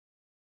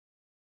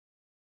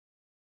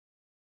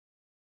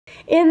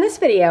In this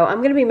video, I'm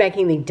going to be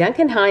making the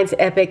Duncan Hines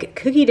Epic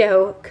Cookie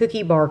Dough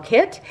Cookie Bar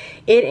Kit.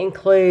 It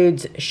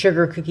includes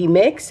sugar cookie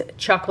mix,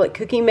 chocolate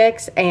cookie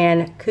mix,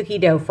 and cookie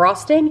dough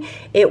frosting.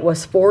 It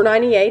was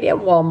 $4.98 at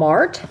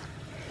Walmart.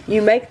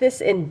 You make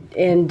this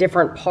in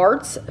different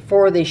parts.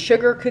 For the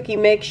sugar cookie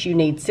mix, you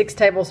need 6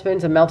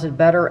 tablespoons of melted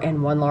butter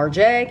and 1 large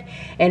egg.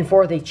 And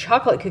for the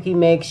chocolate cookie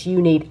mix,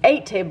 you need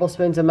 8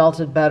 tablespoons of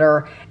melted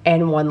butter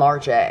and 1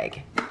 large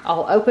egg.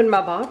 I'll open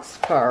my box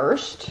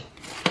first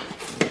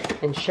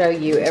and show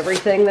you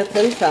everything that's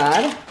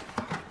inside.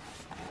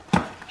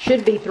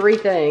 Should be 3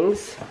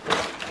 things.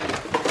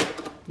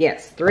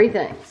 Yes, 3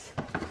 things.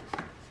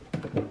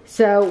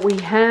 So we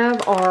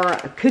have our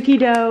cookie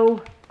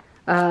dough.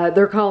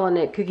 They're calling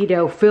it cookie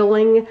dough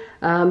filling.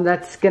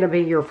 That's going to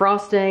be your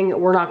frosting.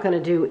 We're not going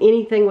to do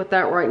anything with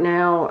that right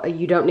now.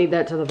 You don't need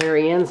that to the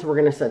very end, so we're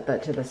going to set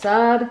that to the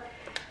side.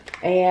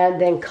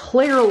 And then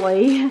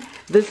clearly,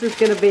 this is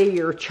going to be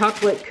your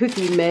chocolate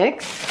cookie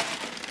mix.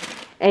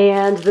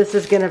 And this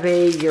is going to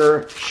be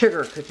your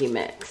sugar cookie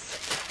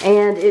mix.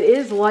 And it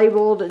is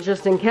labeled,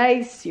 just in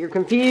case you're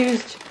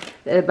confused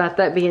about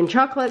that being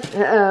chocolate,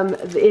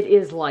 it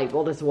is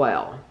labeled as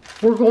well.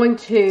 We're going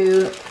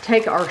to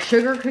take our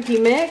sugar cookie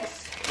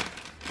mix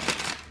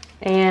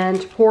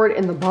and pour it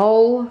in the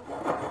bowl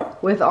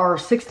with our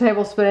 6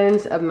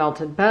 tablespoons of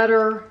melted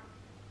butter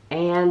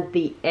and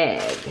the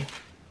egg,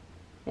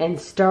 and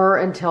stir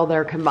until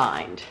they're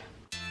combined.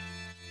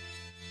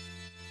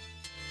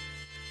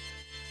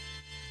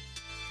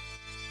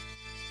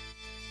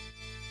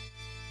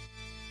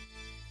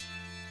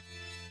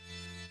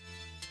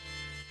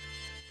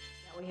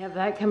 We have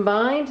that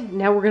combined.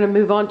 Now we're going to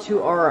move on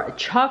to our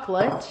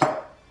chocolate.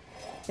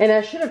 And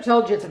I should have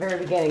told you at the very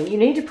beginning, you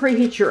need to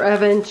preheat your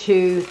oven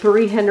to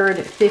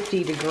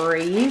 350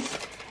 degrees.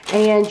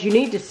 And you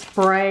need to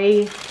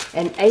spray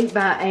an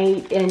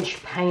 8x8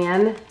 inch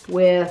pan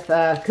with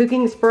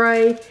cooking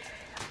spray,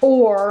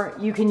 or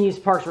you can use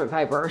parchment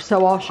paper.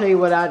 So I'll show you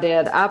what I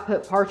did. I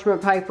put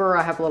parchment paper.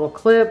 I have little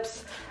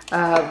clips.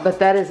 But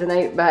that is an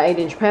 8x8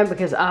 inch pan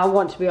because I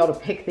want to be able to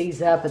pick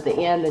these up at the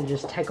end and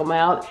just take them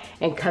out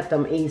and cut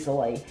them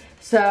easily.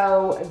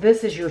 So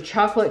this is your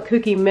chocolate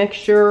cookie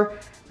mixture,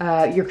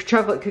 your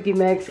chocolate cookie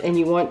mix, and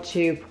you want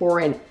to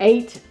pour in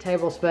 8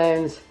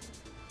 tablespoons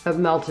of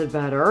melted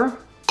butter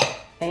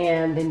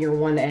and then your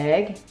 1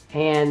 egg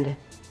and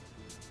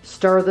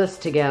stir this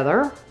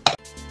together.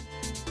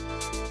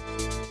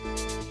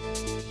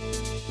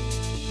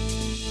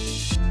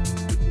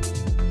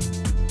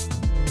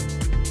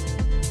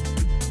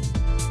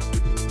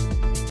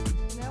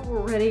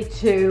 Ready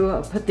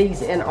to put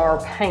these in our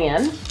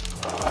pan.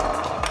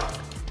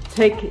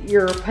 Take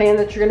your pan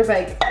that you're going to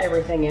bake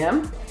everything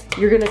in.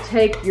 You're going to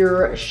take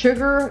your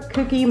sugar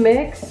cookie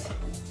mix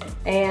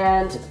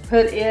and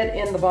put it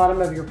in the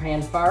bottom of your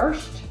pan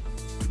first.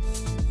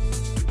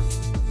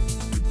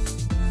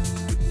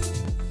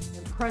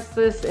 And press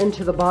this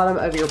into the bottom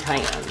of your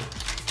pan.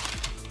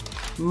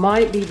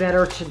 Might be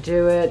better to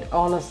do it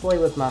honestly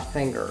with my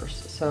fingers,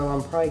 so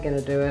I'm probably going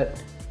to do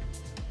it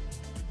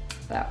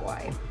that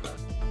way.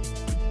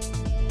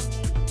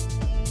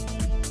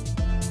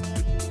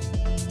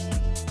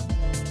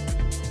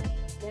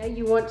 Now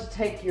you want to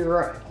take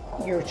your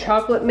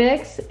chocolate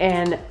mix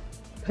and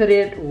put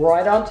it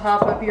right on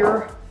top of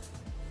your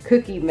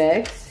cookie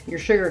mix, your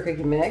sugar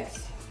cookie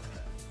mix.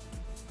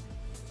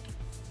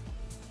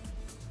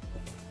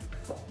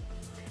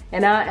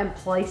 And I am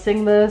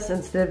placing this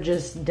instead of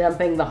just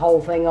dumping the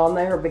whole thing on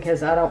there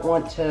because I don't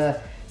want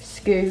to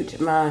scoot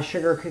my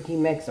sugar cookie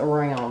mix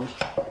around.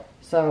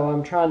 So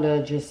I'm trying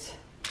to just,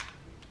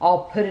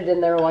 I'll put it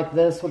in there like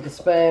this with the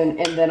spoon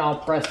and then I'll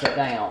press it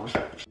down.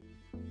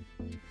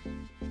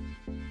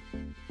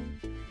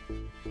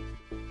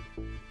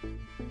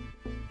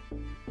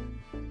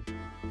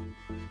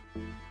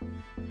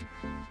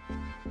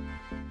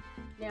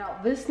 Now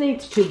this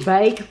needs to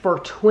bake for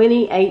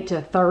 28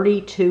 to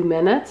 32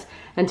 minutes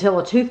until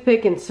a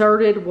toothpick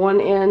inserted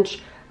 1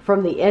 inch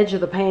from the edge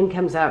of the pan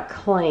comes out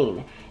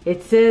clean.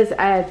 It says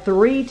add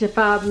 3 to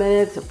 5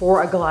 minutes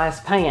for a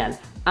glass pan.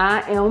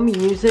 I am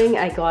using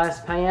a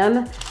glass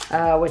pan,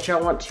 which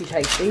I want to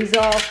take these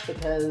off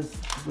because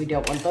we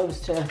don't want those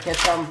to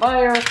catch on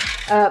fire.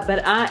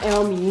 But I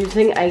am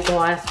using a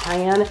glass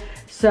pan,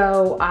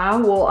 so I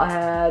will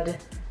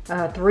add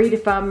 3 to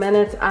 5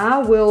 minutes. I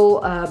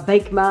will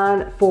bake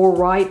mine for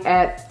right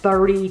at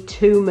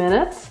 32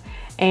 minutes.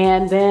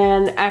 And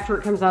then after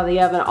it comes out of the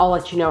oven, I'll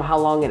let you know how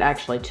long it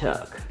actually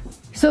took.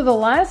 So the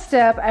last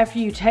step after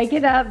you take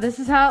it out, this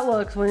is how it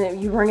looks when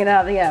you bring it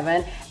out of the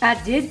oven.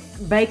 I did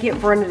bake it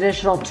for an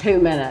additional 2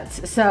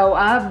 minutes. So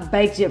I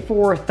baked it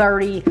for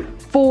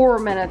 34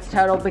 minutes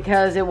total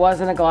because it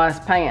wasn't a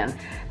glass pan.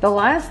 The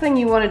last thing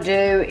you want to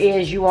do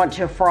is you want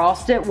to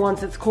frost it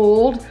once it's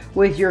cooled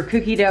with your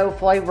cookie dough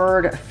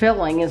flavored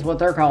filling is what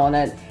they're calling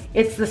it.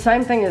 It's the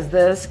same thing as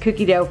this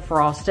cookie dough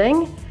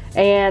frosting.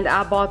 And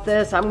I bought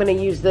this. I'm going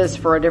to use this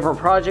for a different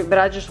project, but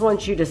I just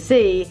want you to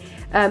see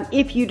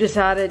If you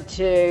decided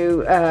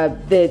to,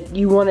 that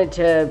you wanted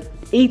to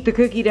eat the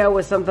cookie dough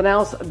with something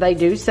else, they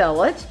do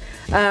sell it.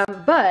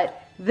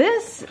 But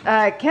this,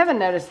 Kevin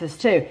noticed this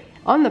too.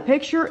 On the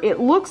picture, it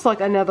looks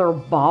like another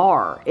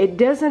bar. It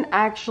doesn't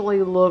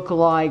actually look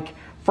like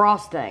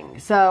frosting.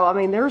 So, I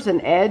mean, there's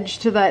an edge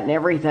to that and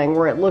everything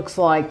where it looks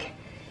like,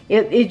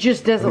 it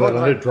just doesn't look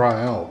like. Let it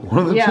dry out.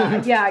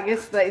 Yeah, I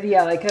guess they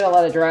could have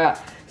let it dry out.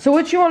 So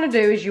what you want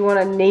to do is you want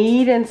to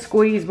knead and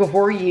squeeze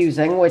before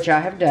using, which I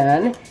have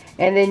done.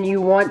 And then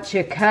you want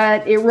to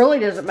cut, it really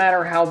doesn't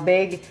matter how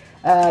big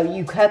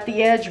you cut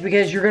the edge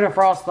because you're going to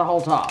frost the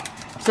whole top.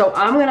 So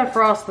I'm going to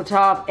frost the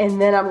top and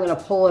then I'm going to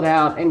pull it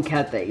out and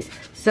cut these.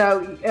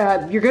 So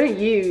you're going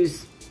to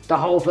use the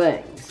whole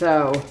thing.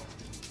 So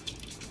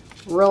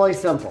really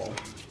simple.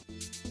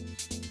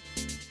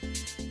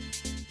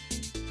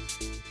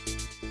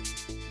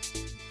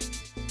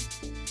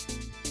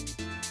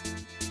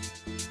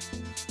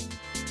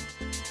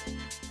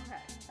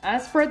 I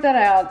spread that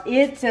out.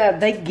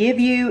 They give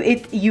you,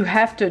 you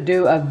have to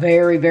do a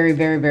very, very,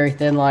 very, very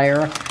thin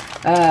layer.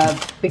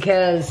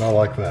 Because not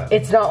like that.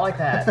 It's not like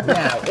that.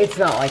 No, it's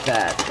not like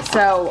that.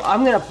 So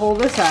I'm gonna pull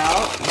this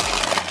out,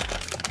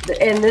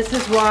 and this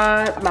is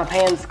why my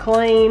pan's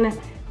clean.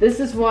 This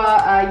is why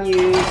I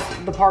use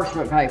the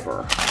parchment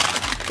paper.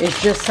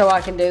 It's just so I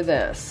can do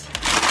this.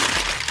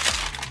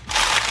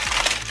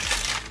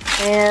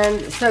 And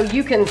so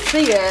you can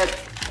see it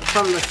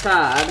from the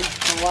side,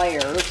 the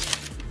layers.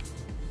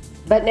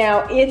 But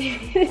now it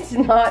is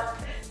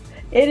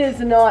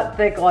not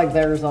thick like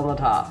theirs on the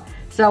top.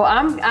 So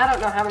I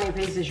don't know how many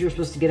pieces you're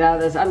supposed to get out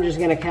of this. I'm just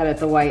gonna cut it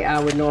the way I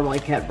would normally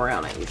cut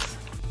brownies.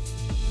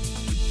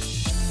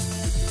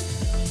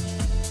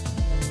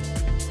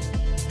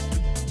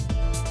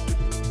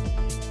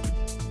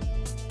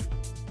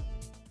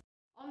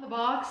 On the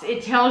box,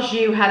 it tells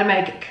you how to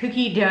make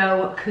cookie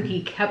dough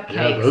cookie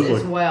cupcakes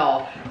as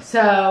well.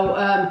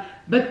 So,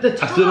 but the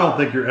top, I still don't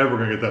think you're ever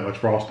gonna get that much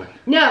frosting.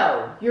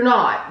 No, you're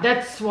not.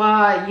 That's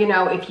why, you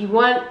know, if you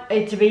want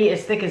it to be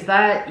as thick as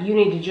that, you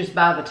need to just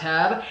buy the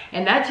tub.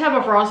 And that tub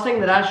of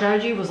frosting that I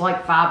showed you was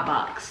like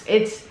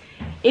 $5.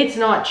 It's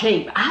not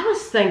cheap. I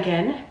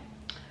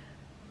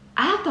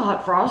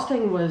thought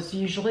frosting was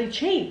usually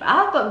cheap.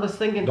 Was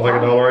thinking like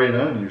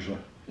 $1.89 usually.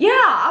 Yeah,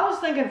 I was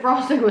thinking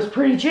frosting was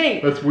pretty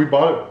cheap. We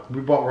bought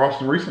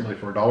frosting recently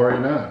for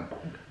 $1.89.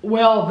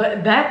 Well,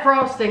 that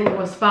frosting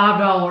was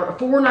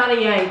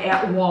 $4.98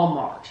 at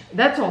Walmart.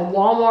 That's a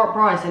Walmart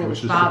price, and it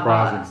was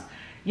 $5.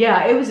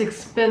 Yeah, it was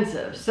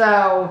expensive.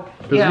 So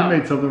because you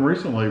made something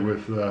recently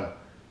with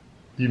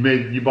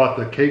you bought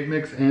the cake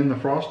mix and the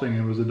frosting.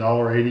 It was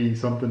 $1.80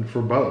 something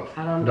for both.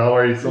 I don't know.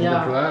 $1.80 something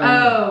for that.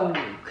 Oh,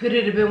 could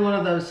it have been one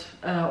of those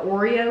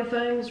Oreo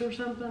things or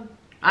something?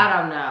 I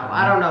don't know.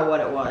 I don't know what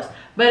it was.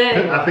 But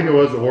anyway, I think it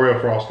was the Oreo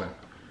frosting.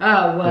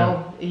 Oh,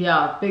 well,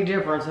 yeah, big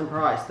difference in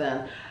price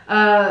then.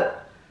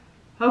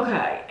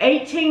 Okay,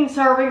 18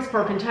 servings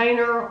per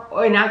container,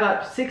 and I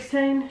got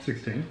 16?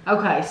 16.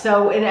 Okay,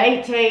 so in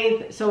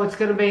 18, so it's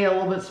going to be a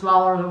little bit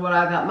smaller than what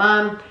I got.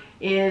 Mine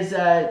is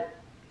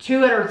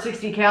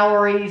 260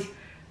 calories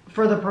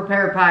for the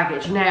prepared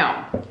package.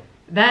 Now,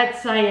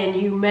 that's saying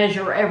you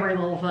measure every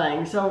little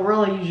thing, so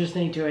really you just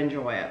need to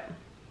enjoy it.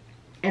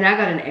 And I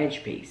got an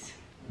edge piece.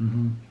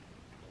 Mm-hmm.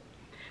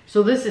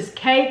 So this is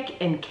cake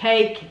and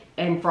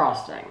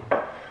frosting.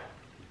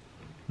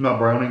 Not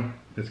brownie,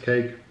 it's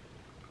cake.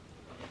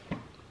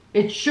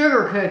 It's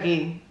sugar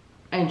cookie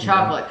and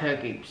chocolate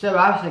cookie. So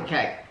I said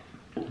cake.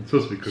 It's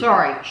supposed to be cookie.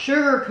 Sorry,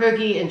 sugar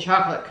cookie and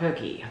chocolate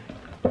cookie.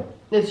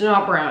 It's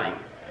not brownie.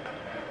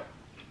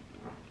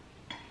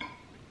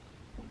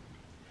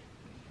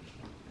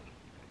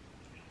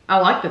 I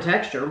like the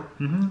texture.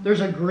 Mm-hmm.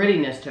 There's a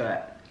grittiness to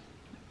it.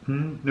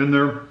 Mm-hmm. And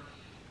they're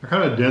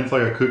kind of dense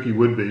like a cookie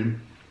would be.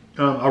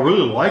 I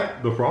really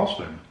like the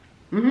frosting.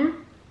 Mm-hmm.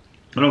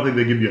 I don't think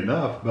they give you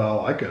enough, but I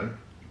like it.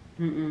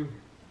 Mm-mm.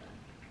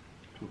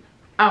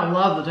 I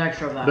love the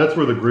texture of that. That's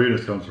where the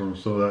grittiness comes from,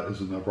 so that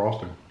isn't that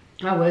frosting.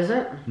 Oh, is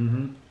it?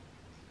 Mm-hmm.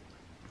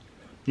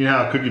 You know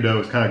how cookie dough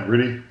is kind of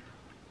gritty?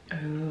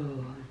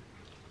 Ooh.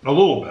 A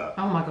little bit.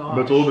 Oh my gosh.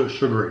 But it's a little bit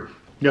sugary.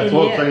 Yeah, that's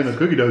what I'm saying. The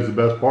cookie dough is the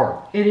best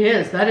part. It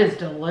is. That is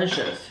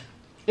delicious.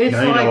 It's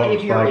like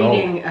if you're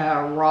eating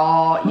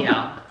raw.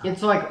 Yeah.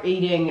 It's like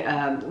eating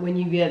when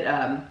you get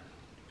a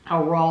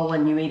roll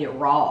and you eat it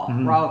raw.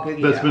 Mm-hmm. Raw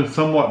cookie dough. That's been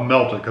somewhat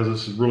melted because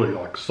this is really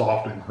like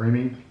soft and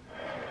creamy.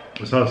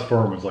 It's not as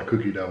firm as like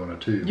cookie dough in a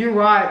tube. You're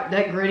right.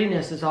 That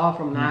grittiness is all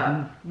from that.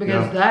 Mm-hmm.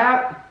 Because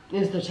that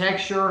is the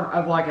texture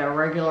of like a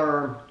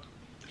regular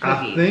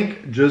cookie. I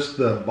think just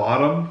the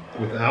bottom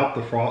without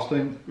the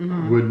frosting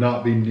would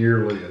not be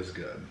nearly as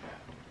good.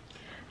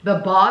 The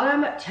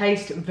bottom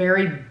tastes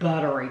very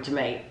buttery to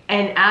me.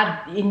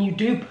 And you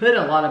do put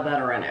a lot of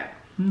butter in it.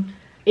 Mm-hmm.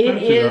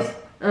 It is,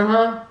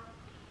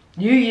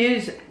 you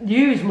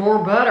use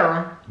more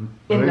butter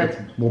in it's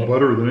more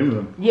butter than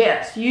anything.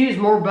 Yes, you use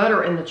more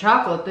butter in the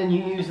chocolate than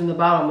you use in the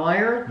bottom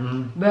layer.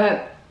 Mm-hmm.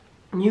 But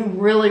you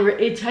really,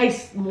 it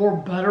tastes more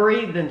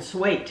buttery than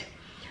sweet.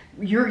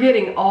 you're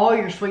getting all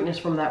your sweetness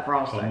from that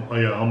frosting.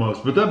 Yeah,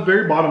 almost. But that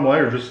very bottom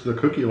layer, just the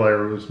cookie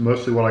layer, was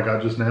mostly what I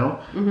got just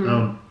now.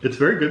 It's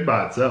very good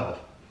by itself.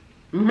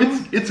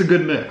 It's a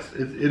good mix.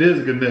 It is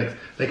a good mix.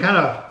 They kind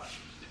of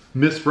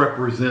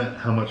misrepresent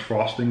how much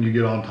frosting you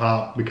get on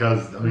top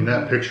because, I mean,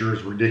 that picture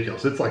is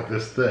ridiculous. It's like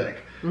this thick.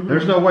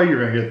 There's no way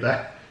you're going to get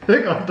that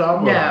thick on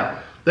top of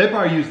it. They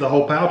probably used the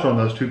whole pouch on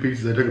those 2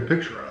 pieces they took a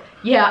picture of.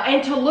 Yeah,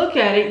 and to look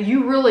at it,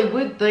 you really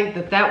would think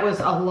that that was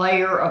a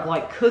layer of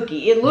like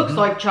cookie. It looks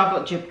like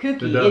chocolate chip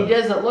cookie. It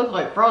doesn't look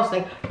like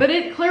frosting, but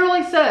it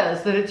clearly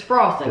says that it's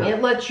frosting.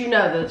 It lets you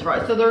know that it's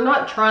frosting. So they're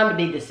not trying to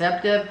be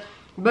deceptive,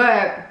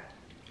 but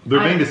they're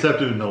being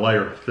deceptive in the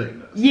layer of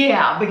thickness.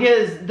 Yeah,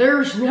 because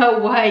there's no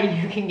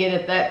way you can get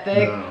it that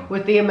thick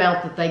with the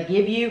amount that they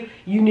give you.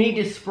 You need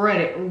to spread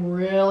it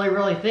really,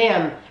 really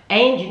thin.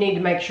 And you need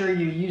to make sure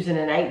you're using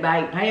an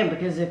 8x8 pan,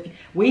 because if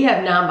we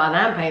have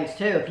 9x9 pans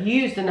too. If you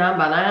used a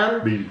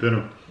 9x9, be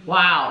thinner.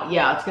 Wow,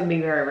 yeah, it's going to be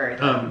very, very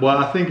thin. Well,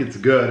 I think it's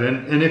good.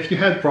 And if you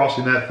had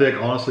frosting that thick,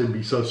 honestly, it'd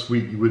be so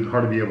sweet you wouldn't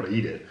hardly be able to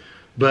eat it.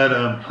 But,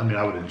 I mean,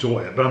 I would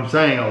enjoy it. But I'm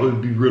saying it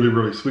would be really,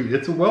 really sweet.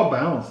 It's well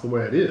balanced the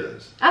way it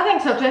is. I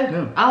think so, too.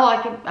 Yeah. I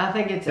like it. I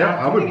think it's,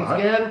 I think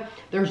it's good.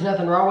 There's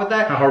nothing wrong with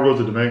that. How hard was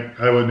it to make?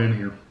 I wasn't in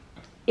here.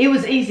 It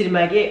was easy to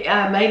make.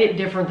 I made it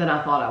different than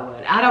I thought I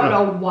would. I don't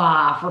know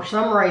why. For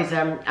some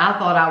reason, I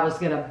thought I was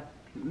going to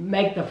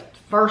make the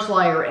first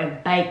layer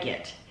and bake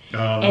it.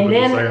 And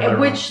then,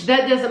 which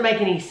that doesn't make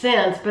any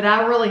sense, but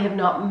I really have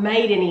not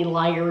made any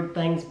layered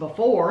things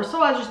before,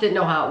 so I just didn't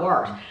know how it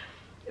works.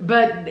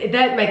 But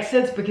that makes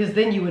sense, because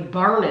then you would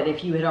burn it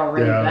if you had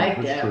already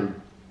baked it.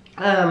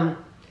 True.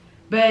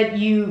 But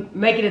you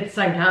make it at the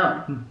same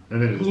time.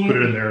 And then just put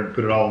it in there and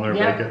put it all in there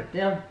and bake it.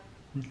 Yeah.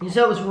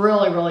 So it was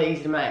really, really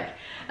easy to make.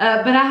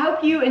 But I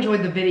hope you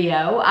enjoyed the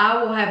video.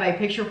 I will have a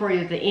picture for you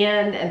at the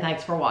end, and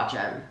thanks for watching.